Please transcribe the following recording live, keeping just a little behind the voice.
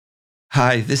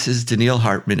Hi, this is Daniel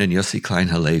Hartman and Yossi Klein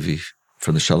Halevi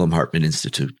from the Shalom Hartman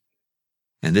Institute.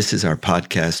 And this is our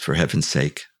podcast, For Heaven's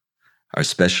Sake, our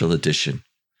special edition,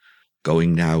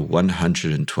 going now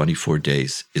 124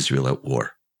 days, Israel at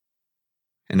war.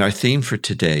 And our theme for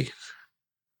today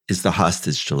is the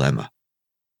hostage dilemma.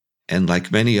 And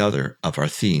like many other of our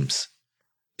themes,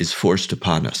 is forced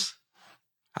upon us.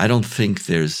 I don't think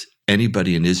there's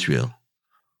anybody in Israel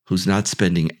who's not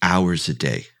spending hours a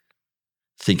day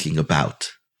thinking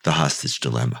about the hostage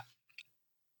dilemma.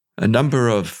 A number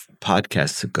of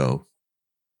podcasts ago,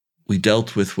 we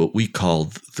dealt with what we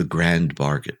called the grand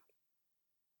bargain,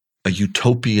 a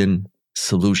utopian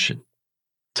solution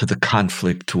to the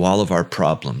conflict, to all of our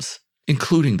problems,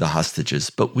 including the hostages,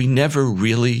 but we never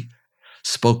really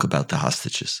spoke about the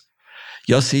hostages.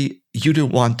 Yossi, you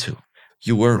didn't want to.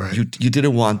 You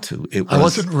didn't want to. I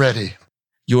wasn't ready.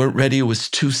 You weren't ready. It was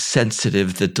too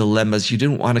sensitive, the dilemmas. You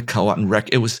didn't want to go out and wreck.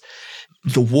 It was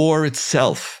the war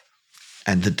itself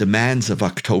and the demands of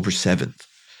October 7th.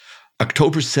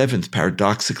 October 7th,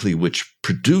 paradoxically, which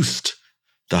produced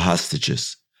the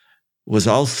hostages, was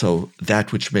also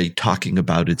that which made talking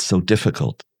about it so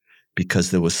difficult,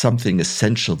 because there was something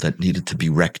essential that needed to be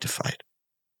rectified.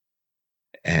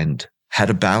 And how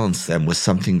to balance them was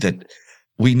something that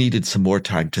we needed some more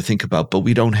time to think about, but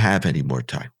we don't have any more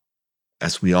time.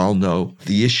 As we all know,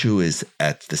 the issue is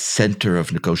at the center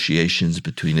of negotiations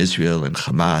between Israel and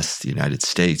Hamas, the United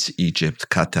States, Egypt,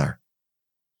 Qatar.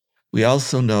 We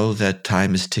also know that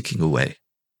time is ticking away.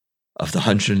 Of the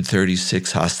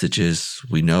 136 hostages,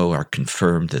 we know are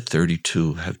confirmed that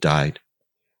 32 have died.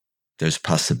 There's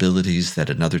possibilities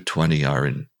that another 20 are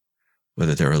in,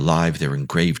 whether they're alive, they're in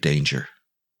grave danger.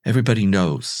 Everybody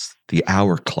knows the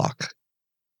hour clock,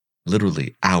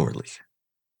 literally hourly.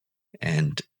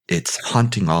 And it's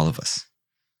haunting all of us.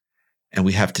 And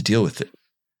we have to deal with it.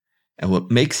 And what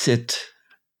makes it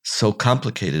so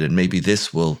complicated, and maybe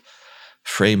this will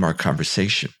frame our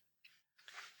conversation,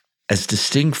 as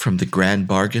distinct from the grand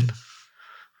bargain,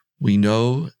 we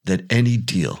know that any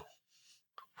deal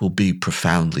will be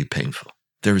profoundly painful.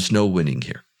 There is no winning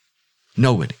here.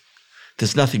 No winning.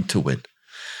 There's nothing to win.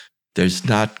 There's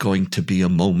not going to be a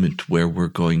moment where we're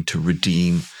going to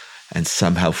redeem and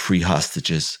somehow free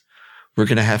hostages. We're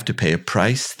going to have to pay a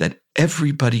price that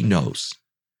everybody knows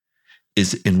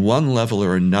is in one level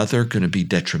or another going to be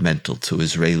detrimental to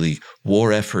Israeli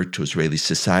war effort, to Israeli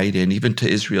society, and even to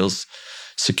Israel's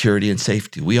security and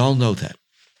safety. We all know that.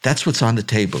 That's what's on the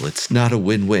table. It's not a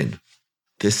win-win.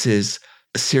 This is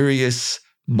a serious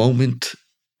moment.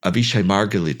 Avishai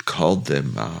Margalit called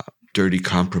them dirty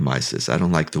compromises. I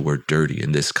don't like the word dirty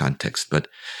in this context, but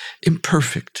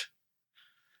imperfect.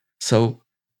 So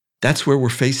that's where we're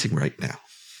facing right now.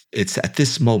 It's at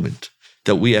this moment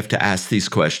that we have to ask these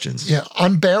questions. Yeah,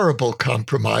 unbearable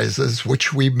compromises,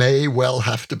 which we may well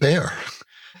have to bear.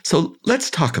 So let's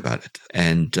talk about it.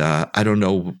 And I don't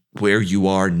know where you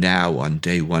are now on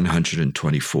day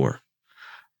 124,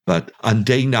 but on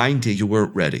day 90, you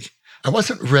weren't ready. I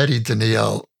wasn't ready,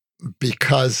 Daniel,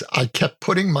 because I kept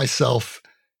putting myself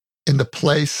in the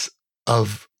place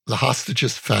of the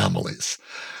hostages' families.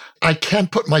 I can't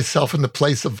put myself in the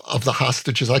place of the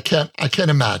hostages. I can't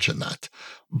imagine that.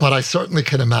 But I certainly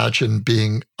can imagine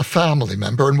being a family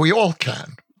member, and we all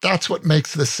can. That's what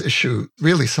makes this issue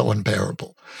really so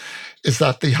unbearable, is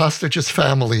that the hostages'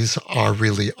 families are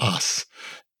really us.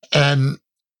 And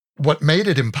what made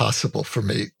it impossible for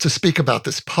me to speak about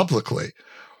this publicly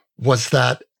was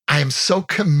that I am so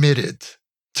committed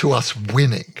to us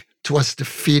winning, to us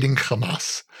defeating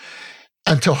Hamas,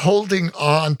 and to holding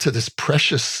on to this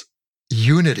precious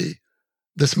unity,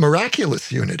 this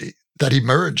miraculous unity that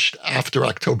emerged after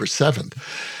October 7th.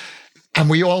 And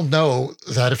we all know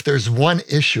that if there's one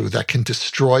issue that can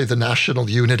destroy the national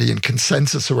unity and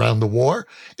consensus around the war,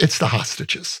 it's the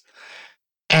hostages.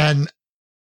 And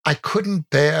I couldn't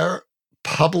bear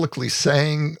publicly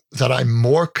saying that I'm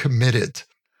more committed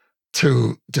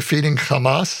to defeating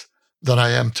Hamas than I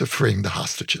am to freeing the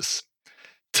hostages.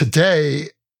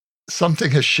 Today,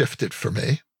 something has shifted for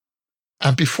me.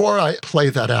 And before I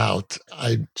play that out,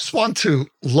 I just want to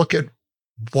look at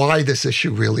why this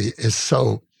issue really is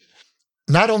so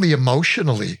not only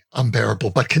emotionally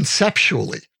unbearable, but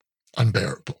conceptually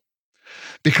unbearable.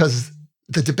 Because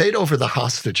the debate over the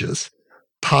hostages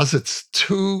posits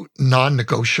two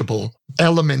non-negotiable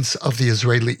elements of the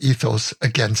Israeli ethos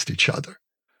against each other.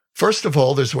 First of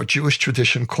all, there's what Jewish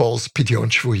tradition calls Pidyon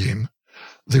Shvuyim,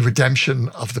 the redemption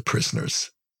of the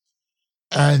prisoners.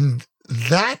 And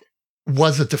that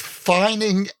was a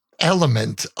defining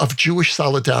element of Jewish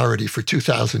solidarity for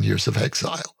 2,000 years of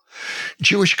exile.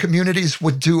 Jewish communities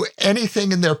would do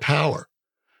anything in their power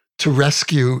to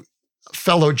rescue a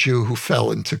fellow Jew who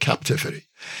fell into captivity.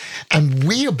 And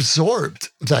we absorbed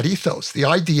that ethos. The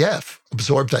IDF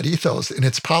absorbed that ethos in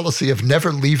its policy of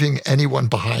never leaving anyone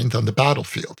behind on the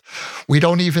battlefield. We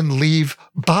don't even leave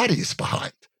bodies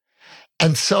behind.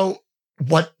 And so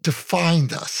what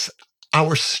defined us,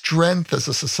 our strength as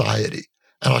a society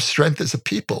and our strength as a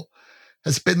people,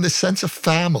 has been this sense of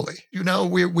family.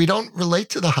 We don't relate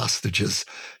to the hostages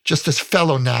just as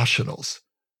fellow nationals.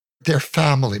 They're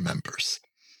family members.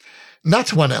 And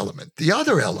that's one element. The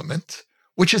other element,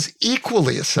 which is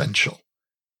equally essential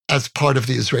as part of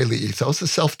the Israeli ethos,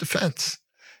 is self-defense.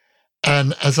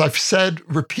 And as I've said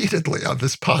repeatedly on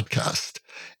this podcast,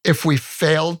 if we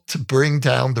failed to bring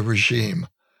down the regime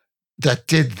that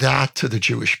did that to the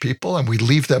Jewish people and we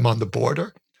leave them on the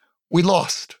border, we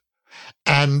lost.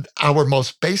 And our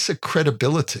most basic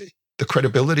credibility, the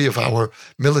credibility of our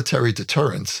military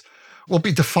deterrence, will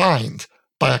be defined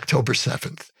by October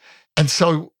 7th. And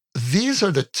so these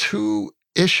are the two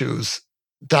issues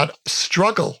that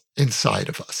struggle inside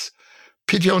of us.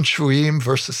 Pidyon Shvuim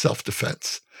versus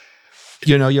self-defense.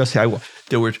 Yossi,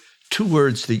 there were two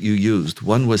words that you used.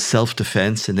 One was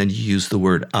self-defense, and then you used the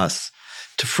word us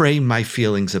to frame my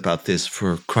feelings about this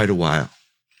for quite a while.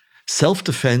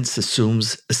 Self-defense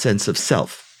assumes a sense of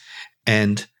self.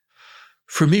 And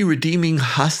for me, redeeming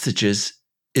hostages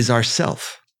is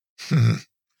ourself.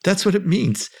 That's what it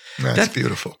means. That's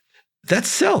beautiful. That's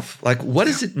self. Like, what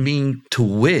does it mean to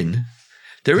win?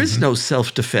 There is no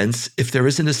self-defense if there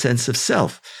isn't a sense of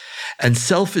self. And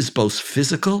self is both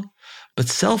physical, but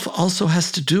self also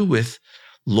has to do with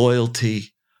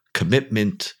loyalty,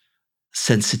 commitment,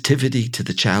 sensitivity to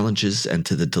the challenges and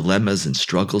to the dilemmas and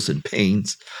struggles and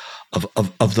pains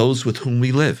of those with whom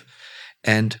we live.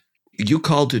 And you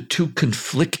called it two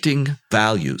conflicting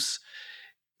values.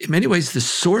 In many ways, the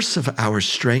source of our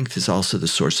strength is also the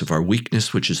source of our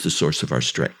weakness, which is the source of our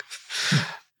strength.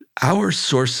 Our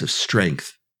source of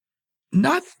strength,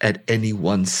 not at any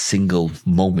one single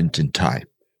moment in time,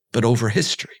 but over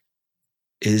history,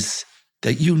 is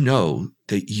that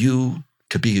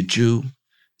to be a Jew,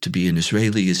 to be an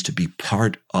Israeli, is to be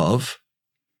part of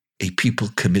a people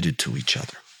committed to each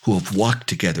other, who have walked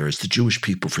together as the Jewish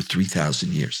people for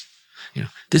 3,000 years.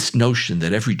 This notion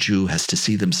that every Jew has to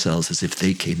see themselves as if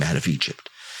they came out of Egypt.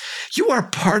 You are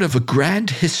part of a grand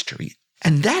history,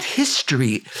 and that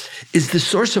history is the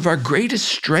source of our greatest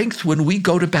strength when we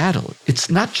go to battle. It's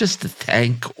not just the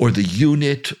tank or the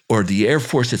unit or the Air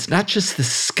Force. It's not just the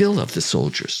skill of the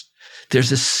soldiers.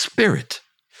 There's a spirit,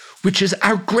 which is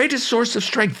our greatest source of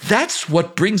strength. That's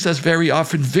what brings us very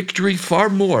often victory far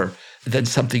more than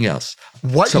something else.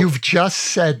 What you've just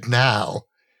said now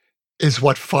is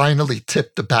what finally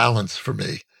tipped the balance for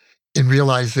me in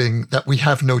realizing that we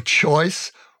have no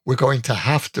choice. We're going to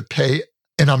have to pay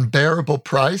an unbearable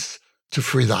price to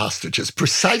free the hostages,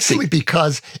 precisely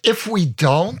because if we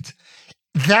don't,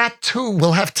 that too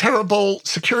will have terrible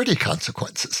security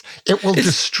consequences. It will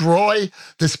destroy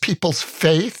this people's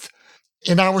faith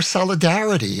in our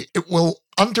solidarity. It will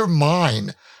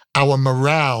undermine our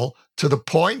morale to the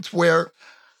point where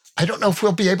I don't know if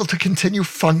we'll be able to continue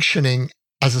functioning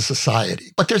as a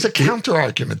society. But there's a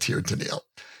counter-argument here, Donniel.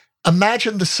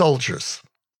 Imagine the soldiers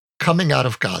coming out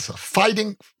of Gaza,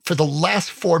 fighting for the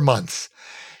last 4 months,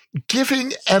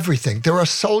 giving everything. There are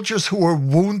soldiers who were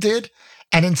wounded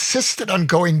and insisted on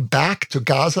going back to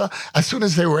Gaza as soon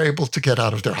as they were able to get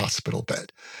out of their hospital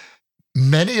bed.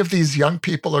 Many of these young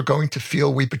people are going to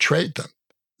feel we betrayed them.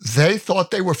 They thought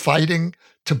they were fighting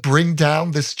to bring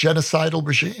down this genocidal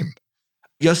regime.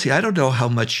 Yossi, I don't know how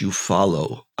much you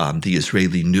follow the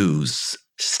Israeli news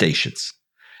stations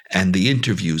and the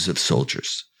interviews of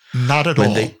soldiers. Not at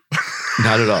all.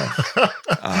 Not at all.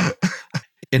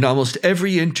 In almost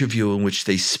every interview in which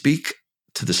they speak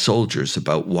to the soldiers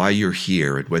about why you're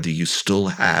here and whether you still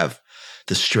have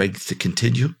the strength to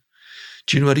continue,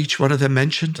 do you know what each one of them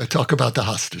mentioned? They talk about the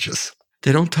hostages.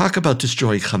 They don't talk about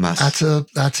destroying Hamas.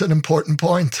 That's an important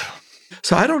point.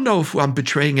 So I don't know if I'm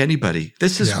betraying anybody.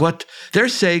 This is what they're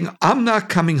saying. I'm not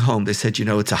coming home. They said,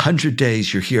 it's 100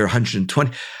 days. You're here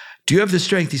 120. Do you have the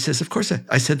strength? He says, of course.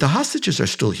 I said, the hostages are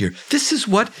still here. This is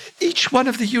what each one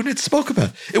of the units spoke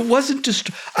about. It wasn't just,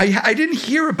 I didn't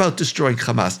hear about destroying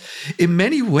Hamas. In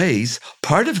many ways,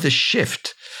 part of the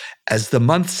shift as the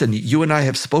months, and you and I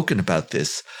have spoken about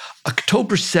this,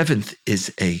 October 7th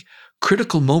is a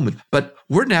critical moment, but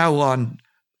we're now on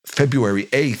February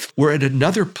 8th. We're at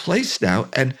another place now,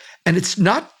 and it's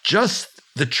not just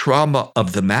the trauma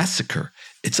of the massacre.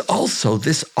 It's also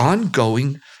this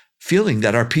ongoing feeling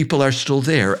that our people are still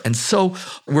there. And so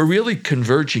we're really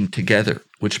converging together,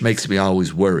 which makes me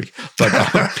always worry. But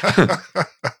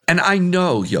and I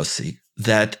know, Yossi,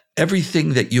 that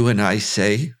everything that you and I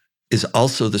say is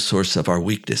also the source of our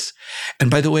weakness.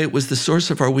 And by the way, it was the source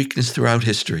of our weakness throughout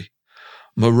history.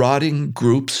 Marauding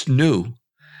groups knew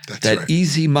that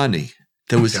easy money,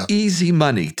 there was easy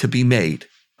money to be made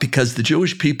because the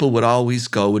Jewish people would always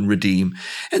go and redeem.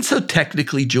 And so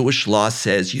technically Jewish law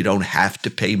says you don't have to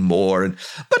pay more.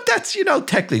 But that's,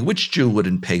 technically, which Jew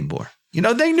wouldn't pay more?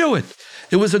 They knew it.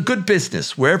 It was a good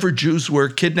business. Wherever Jews were,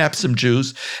 kidnap some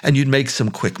Jews and you'd make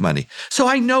some quick money. So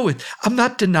I know it. I'm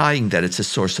not denying that it's a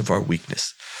source of our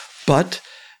weakness. But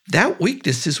that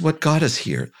weakness is what got us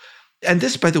here. And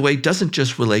this, by the way, doesn't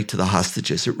just relate to the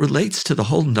hostages. It relates to the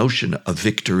whole notion of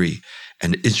victory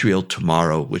and Israel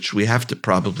tomorrow, which we have to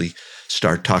probably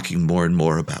start talking more and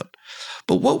more about.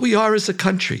 But what we are as a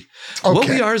country, what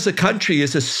we are as a country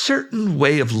is a certain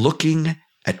way of looking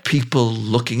at people,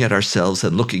 looking at ourselves,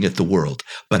 and looking at the world.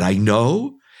 But I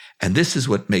know, and this is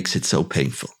what makes it so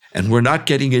painful, and we're not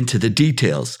getting into the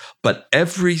details, but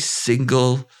every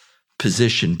single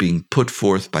position being put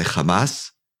forth by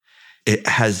Hamas, it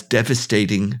has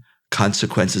devastating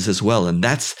consequences as well. And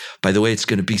that's, by the way, it's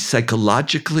going to be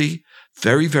psychologically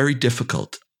very, very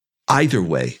difficult either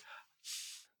way.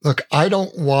 Look, I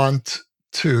don't want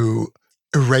to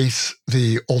erase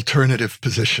the alternative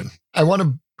position. I want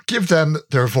to give them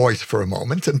their voice for a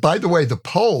moment. And by the way, the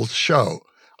polls show,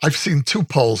 I've seen 2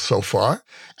 polls so far,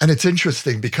 and it's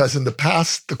interesting because in the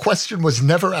past, the question was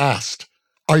never asked,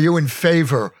 are you in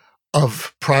favor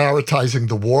of prioritizing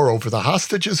the war over the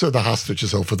hostages or the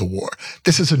hostages over the war?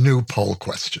 This is a new poll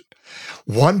question.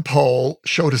 One poll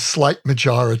showed a slight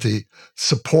majority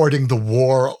supporting the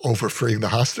war over freeing the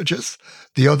hostages.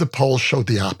 The other poll showed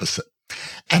the opposite.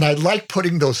 And I like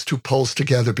putting those 2 polls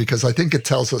together because I think it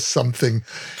tells us something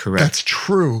that's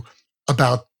true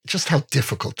about just how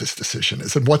difficult this decision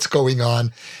is and what's going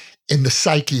on in the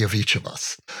psyche of each of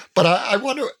us. But I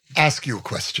want to ask you a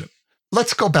question.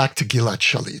 Let's go back to Gilad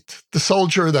Shalit, the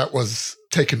soldier that was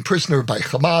taken prisoner by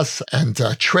Hamas and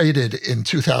traded in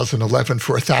 2011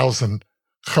 for 1,000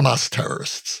 Hamas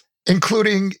terrorists,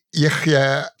 including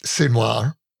Yahya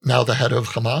Sinwar, now the head of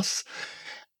Hamas.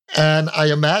 And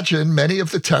I imagine many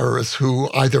of the terrorists who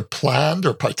either planned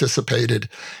or participated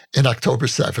in October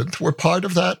 7th were part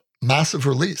of that massive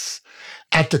release.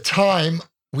 At the time,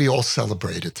 we all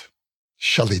celebrated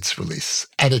Shalit's release,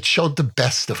 and it showed the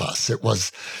best of us. It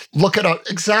was, look at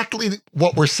exactly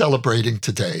what we're celebrating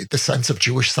today, the sense of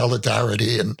Jewish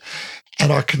solidarity and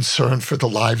our concern for the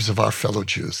lives of our fellow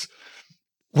Jews.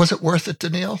 Was it worth it,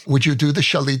 Daniel? Would you do the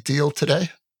Shalit deal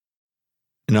today?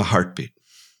 In a heartbeat.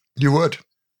 You would?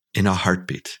 In a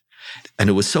heartbeat. And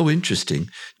it was so interesting.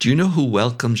 Do you know who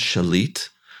welcomed Shalit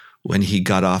when he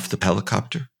got off the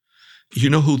helicopter? You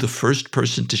know who the first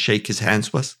person to shake his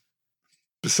hands was?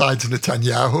 Besides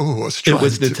Netanyahu, who was It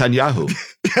was Netanyahu.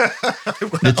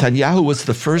 Netanyahu was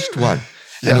the first one.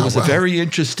 And it was a very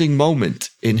interesting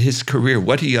moment in his career,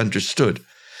 what he understood.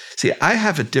 See, I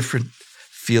have a different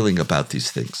feeling about these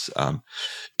things.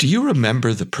 Do you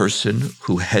remember the person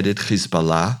who headed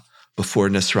Hezbollah before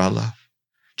Nasrallah?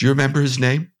 Do you remember his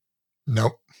name?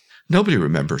 Nope. Nobody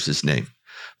remembers his name.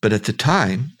 But at the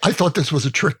time... I thought this was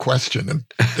a trick question, and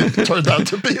it turned out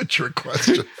to be a trick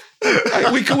question.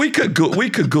 we could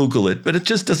Google it, but it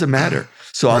just doesn't matter.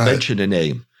 So I'll mention a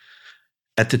name.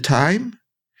 At the time,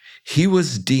 he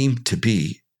was deemed to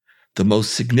be the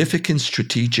most significant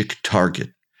strategic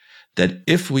target that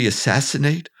if we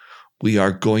assassinate, we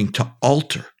are going to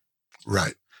alter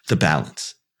the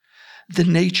balance. The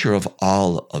nature of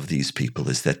all of these people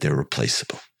is that they're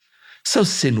replaceable. So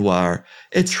Sinwar,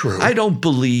 it's true. I don't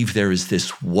believe there is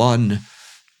this one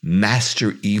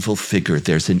master evil figure.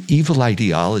 There's an evil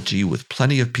ideology with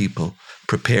plenty of people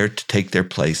prepared to take their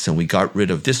place, and we got rid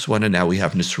of this one, and now we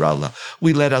have Nasrallah.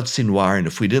 We let out Sinwar, and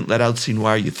if we didn't let out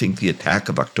Sinwar, you think the attack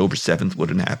of October 7th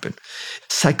wouldn't happen.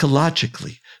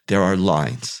 Psychologically, there are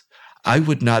lines. I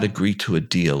would not agree to a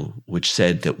deal which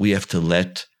said that we have to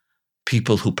let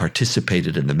people who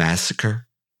participated in the massacre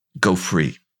go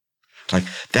free. Like,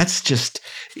 that's just,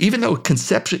 even though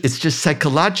conceptually, it's just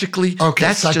psychologically,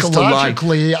 that's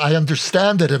psychologically, just a lie. I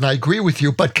understand it and I agree with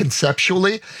you, but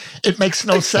conceptually, it makes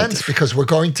no sense because we're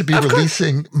going to be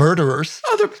releasing murderers.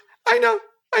 I know.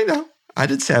 I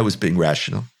didn't say I was being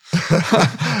rational.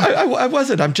 I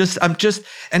wasn't. I'm just,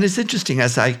 and it's interesting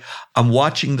as I'm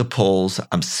watching the polls,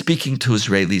 I'm speaking to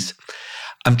Israelis,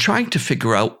 I'm trying to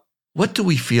figure out what do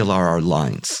we feel are our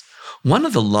lines. One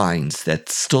of the lines that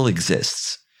still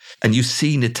exists, and you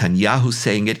see Netanyahu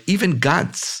saying it, even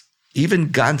Gantz Even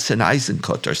Gantz and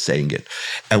Eisenkot are saying it.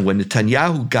 And when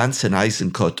Netanyahu, Gantz, and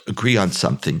Eisenkot agree on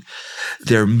something,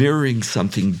 they're mirroring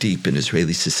something deep in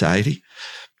Israeli society,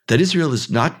 that Israel is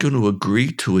not going to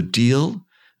agree to a deal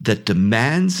that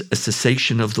demands a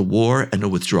cessation of the war and a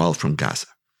withdrawal from Gaza.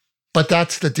 But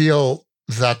that's the deal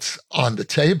that's on the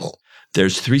table.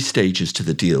 There's 3 stages to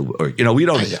the deal. Or,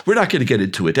 we're not going to get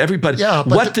into it. Everybody,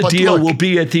 what the deal will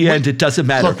be at the end, it doesn't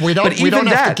matter. Look, we don't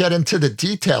have to get into the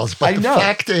details, but the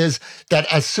fact is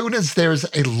that as soon as there's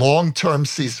a long-term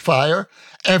ceasefire,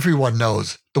 everyone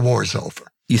knows the war is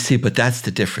over. You see, but that's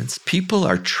the difference. People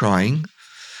are trying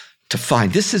to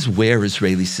find, this is where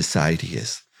Israeli society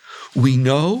is. We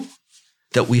know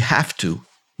that we have to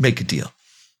make a deal.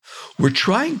 We're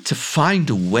trying to find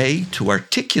a way to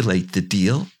articulate the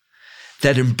deal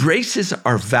that embraces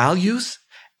our values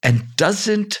and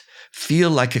doesn't feel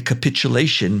like a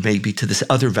capitulation maybe to this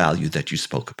other value that you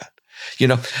spoke about.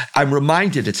 I'm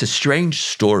reminded, it's a strange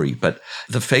story, but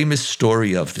the famous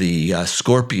story of the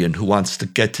scorpion who wants to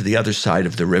get to the other side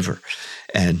of the river.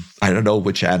 And I don't know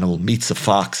which animal meets a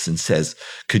fox and says,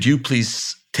 "Could you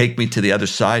please take me to the other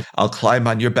side? I'll climb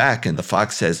on your back." And the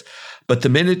fox says, "But the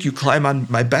minute you climb on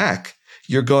my back,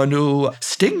 you're going to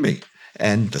sting me."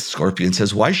 And the scorpion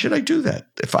says, "Why should I do that?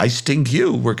 If I sting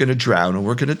you, we're going to drown and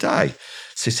we're going to die."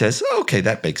 So he says, "Okay,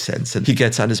 that makes sense." And he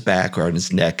gets on his back or on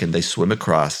his neck and they swim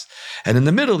across. And in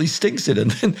the middle, he stings it.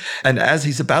 And as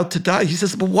he's about to die, he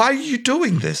says, "But why are you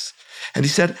doing this?" And he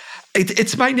said,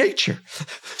 it's my nature.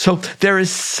 So there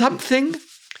is something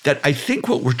that I think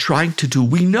what we're trying to do,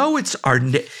 we know it's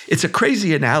it's a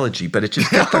crazy analogy, but it just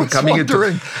kept on coming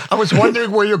into. I was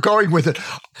wondering where you're going with it.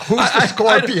 Who's the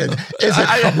scorpion? Is it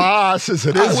Hamas? Is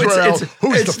it Israel?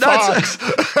 Who's the fox?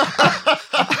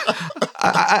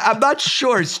 I'm not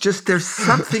sure. It's just there's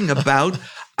something about,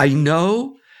 I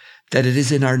know that it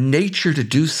is in our nature to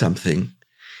do something,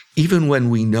 even when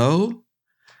we know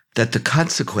that the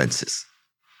consequences.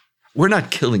 We're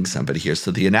not killing somebody here,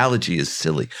 so the analogy is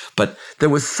silly. But there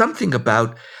was something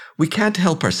about, we can't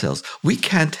help ourselves. We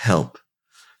can't help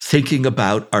thinking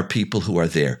about our people who are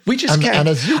there. We just can't. And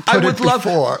as you put it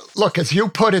before, look, as you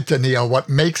put it, Daniel, what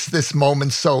makes this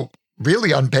moment so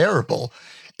really unbearable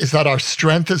is that our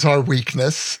strength is our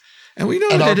weakness. And we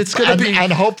know that it's going to be.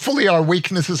 And hopefully our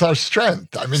weakness is our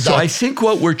strength. I think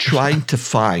what we're trying to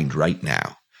find right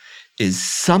now is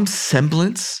some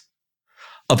semblance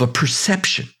of a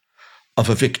perception of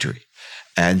a victory.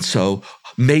 And so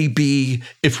maybe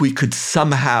if we could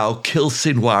somehow kill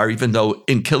Sinwar, even though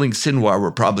in killing Sinwar,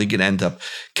 we're probably going to end up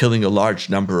killing a large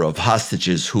number of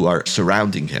hostages who are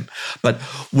surrounding him. But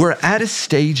we're at a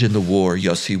stage in the war,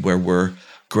 Yossi, where we're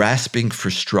grasping for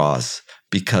straws,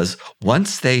 because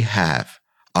once they have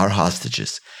our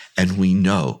hostages, and we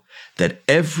know that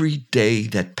every day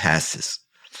that passes,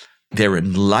 they're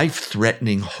in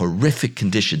life-threatening, horrific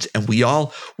conditions, and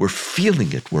we're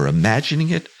feeling it, we're imagining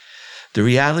it. The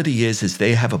reality is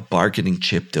they have a bargaining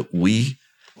chip that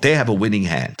they have a winning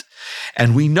hand,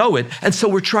 and we know it, and so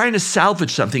we're trying to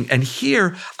salvage something. And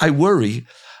here, I worry,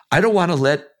 I don't want to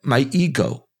let my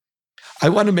ego, I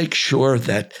want to make sure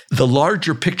that the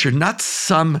larger picture, not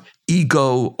some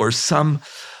ego or some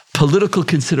political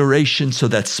consideration so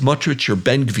that Smotrich or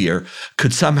Ben-Gvir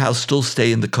could somehow still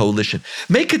stay in the coalition.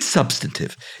 Make it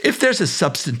substantive. If there's a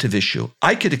substantive issue,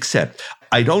 I could accept.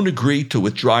 I don't agree to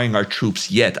withdrawing our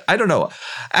troops yet. I don't know.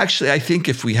 Actually, I think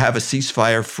if we have a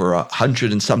ceasefire for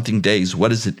 100 and something days,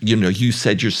 what is it? You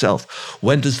said yourself,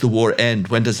 when does the war end?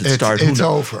 When does it start? It's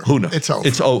over. Who knows? It's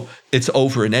over. It's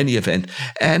over in any event.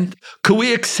 And could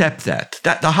we accept that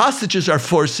the hostages are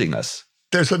forcing us?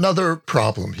 There's another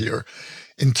problem here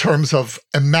in terms of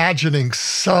imagining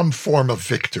some form of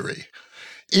victory,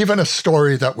 even a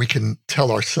story that we can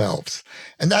tell ourselves.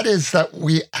 And that is that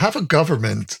we have a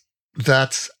government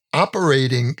that's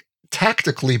operating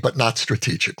tactically, but not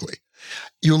strategically.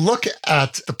 You look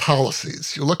at the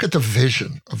policies, you look at the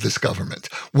vision of this government,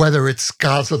 whether it's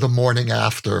Gaza the morning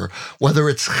after, whether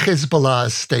it's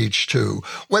Hezbollah stage 2,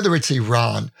 whether it's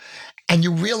Iran, and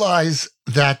you realize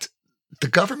that the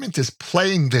government is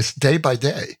playing this day by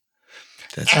day.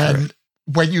 That's and correct.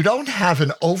 When you don't have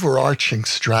an overarching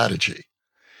strategy,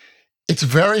 it's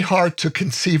very hard to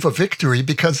conceive a victory,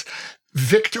 because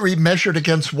victory measured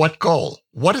against what goal?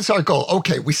 What is our goal?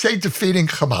 Okay, we say defeating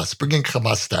Hamas, bringing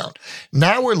Hamas down.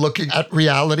 Now we're looking at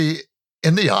reality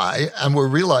in the eye, and we're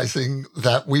realizing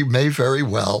that we may very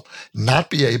well not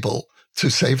be able to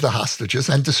save the hostages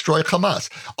and destroy Hamas.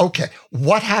 Okay,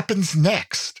 what happens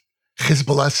next?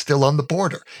 Hezbollah is still on the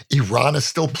border. Iran is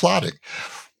still plotting.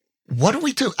 What do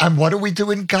we do? And what do we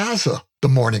do in Gaza the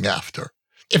morning after?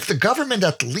 If the government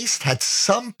at least had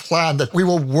some plan that we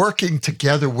were working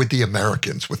together with the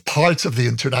Americans, with parts of the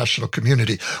international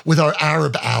community, with our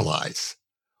Arab allies,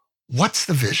 what's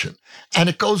the vision? And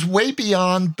it goes way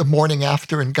beyond the morning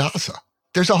after in Gaza.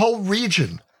 There's a whole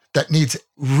region that needs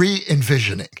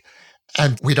re-envisioning,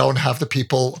 and we don't have the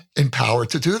people in power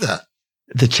to do that.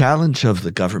 The challenge of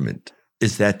the government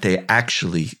is that they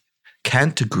actually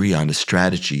can't agree on a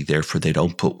strategy, therefore they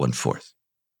don't put one forth.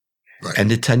 Right.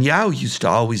 And Netanyahu used to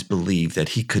always believe that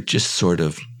he could just sort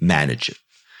of manage it,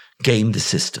 game the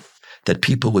system, that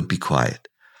people would be quiet.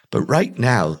 But right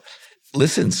now,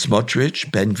 listen,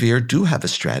 Smotrich, Ben-Gvir do have a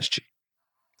strategy.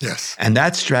 Yes. And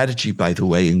that strategy, by the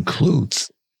way, includes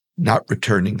not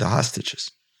returning the hostages.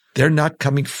 They're not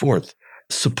coming forth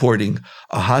supporting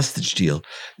a hostage deal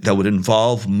that would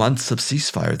involve months of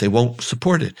ceasefire. They won't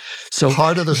support it. So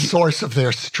part of the source of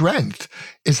their strength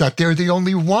is that they're the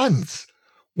only ones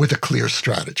with a clear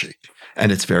strategy.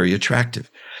 And it's very attractive.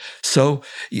 So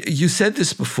you said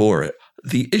this before,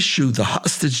 the issue, the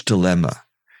hostage dilemma,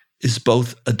 is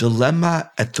both a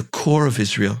dilemma at the core of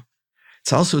Israel.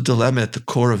 It's also a dilemma at the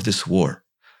core of this war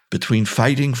between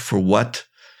fighting for what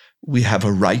we have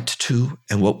a right to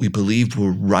and what we believe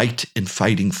we're right in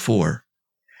fighting for,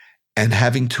 and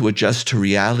having to adjust to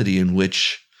reality in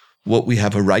which what we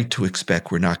have a right to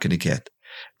expect we're not going to get.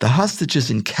 The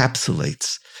hostages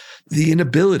encapsulates the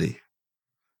inability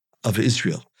of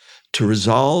Israel to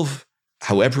resolve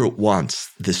however it wants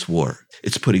this war.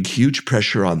 It's putting huge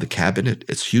pressure on the cabinet.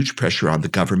 It's huge pressure on the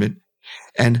government.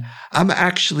 And I'm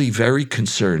actually very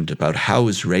concerned about how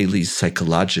Israelis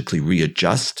psychologically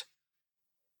readjust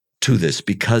to this,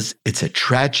 because it's a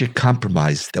tragic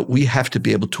compromise that we have to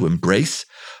be able to embrace,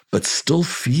 but still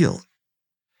feel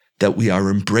that we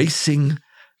are embracing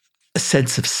a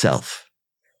sense of self,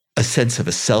 a sense of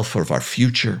a self of our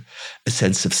future, a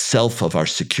sense of self of our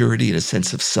security, and a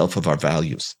sense of self of our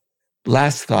values.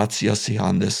 Last thoughts, Yossi,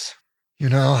 on this? You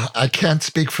know, I can't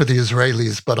speak for the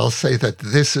Israelis, but I'll say that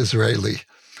this Israeli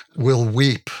will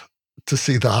weep to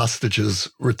see the hostages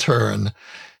return,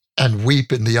 and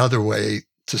weep in the other way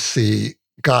to see,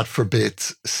 God forbid,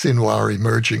 Sinwar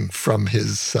emerging from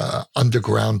his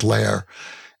underground lair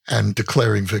and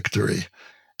declaring victory.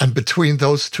 And between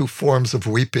those two forms of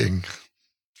weeping,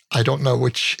 I don't know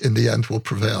which in the end will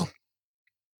prevail.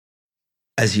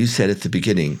 As you said at the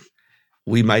beginning,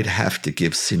 we might have to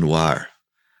give Sinwar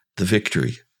the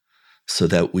victory so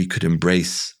that we could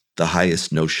embrace the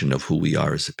highest notion of who we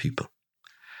are as a people.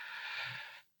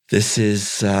 This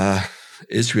is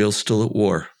Israel still at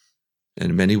war.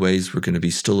 And in many ways, we're going to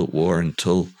be still at war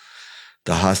until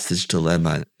the hostage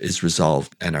dilemma is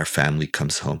resolved and our family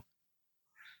comes home.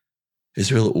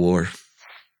 Israel at war,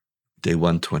 day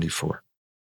 124.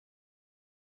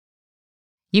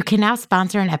 You can now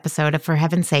sponsor an episode of For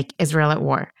Heaven's Sake, Israel at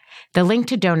War. The link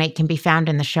to donate can be found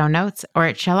in the show notes or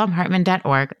at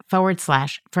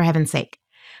shalomhartman.org/For Heaven's Sake.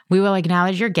 We will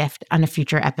acknowledge your gift on a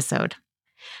future episode.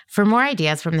 For more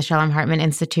ideas from the Shalom Hartman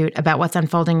Institute about what's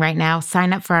unfolding right now,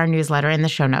 sign up for our newsletter in the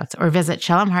show notes or visit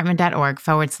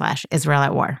shalomhartman.org/Israel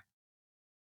at War.